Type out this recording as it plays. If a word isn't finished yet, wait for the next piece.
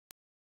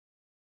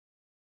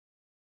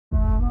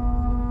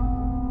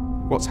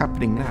What's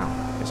happening now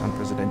is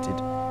unprecedented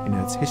in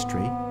Earth's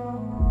history.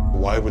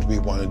 Why would we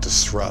want to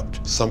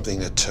disrupt something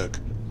that took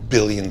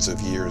billions of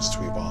years to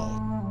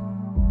evolve?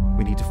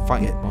 We need to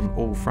fight it on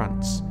all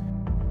fronts.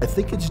 I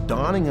think it's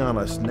dawning on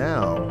us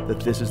now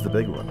that this is the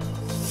big one.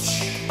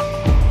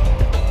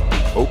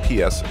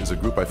 OPS is a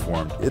group I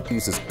formed. It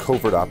uses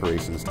covert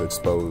operations to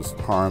expose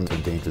harmed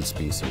endangered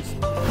species.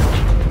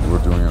 We're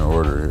doing an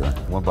order here.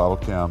 1 bottle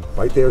cam.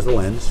 Right there's the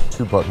lens.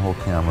 2 buttonhole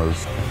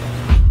cameras.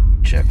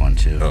 Check 1,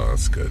 2. Oh,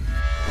 that's good.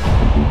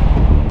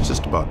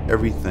 Just about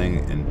everything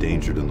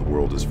endangered in the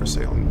world is for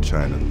sale in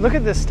China. Look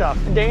at this stuff.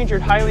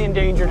 Endangered, highly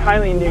endangered,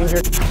 highly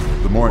endangered.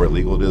 The more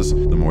illegal it is,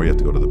 the more you have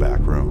to go to the back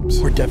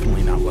rooms. We're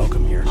definitely not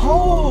welcome here.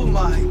 Oh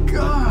my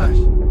gosh!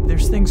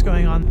 There's things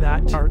going on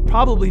that are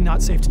probably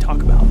not safe to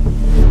talk about.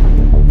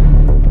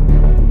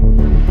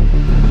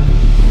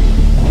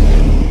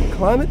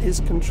 Climate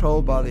is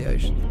controlled by the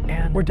ocean.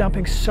 And we're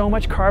dumping so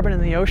much carbon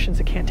in the oceans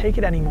it can't take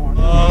it anymore.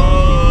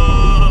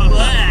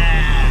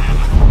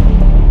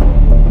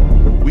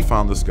 We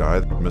found this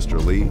guy,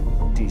 Mr. Lee.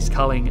 He's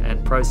culling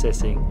and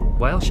processing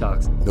whale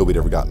sharks. Nobody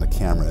had ever gotten a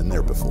camera in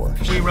there before.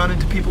 We run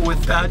into people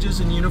with badges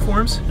and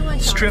uniforms,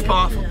 strip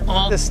off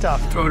all this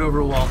stuff, throw it over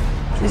a wall.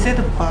 Is it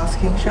the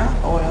basking shark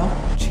oil?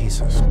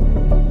 Jesus.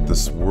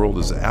 This world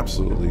is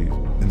absolutely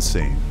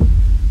insane.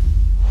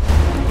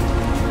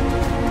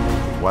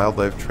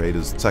 Wildlife trade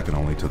is second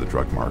only to the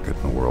drug market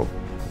in the world.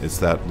 It's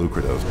that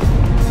lucrative.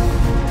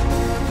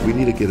 We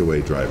need a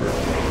getaway driver,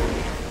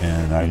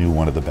 and I knew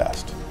one of the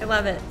best. I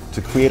love it.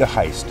 To create a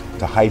heist,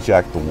 to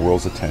hijack the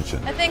world's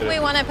attention. I think we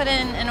want to put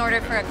in an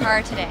order for a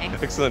car today.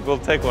 Excellent, we'll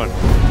take one.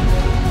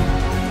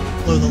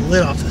 Blow the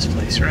lid off this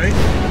place, right?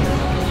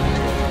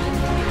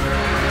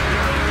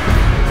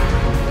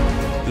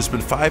 There's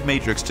been 5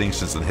 major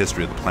extinctions in the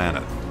history of the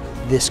planet.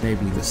 This may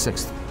be the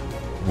 6th.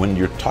 When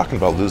you're talking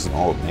about losing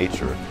all of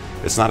nature,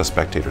 it's not a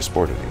spectator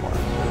sport anymore.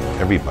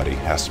 Everybody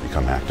has to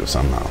become active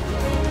somehow.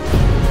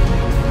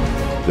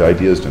 The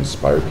idea is to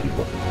inspire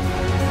people.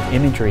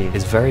 Imagery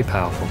is very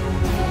powerful.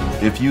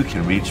 If you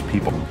can reach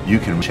people, you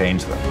can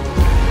change them.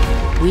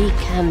 We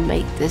can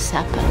make this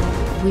happen.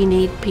 We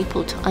need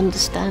people to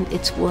understand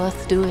it's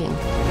worth doing.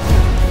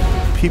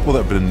 People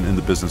that have been in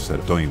the business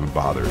that don't even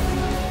bother.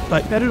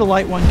 But better to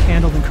light one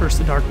candle than curse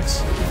the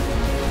darkness.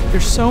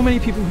 There's so many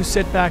people who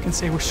sit back and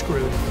say we're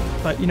screwed.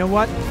 But you know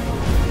what?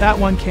 That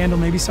one candle,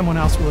 maybe someone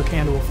else will look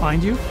and will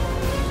find you.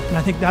 And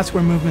I think that's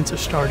where movements are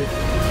started.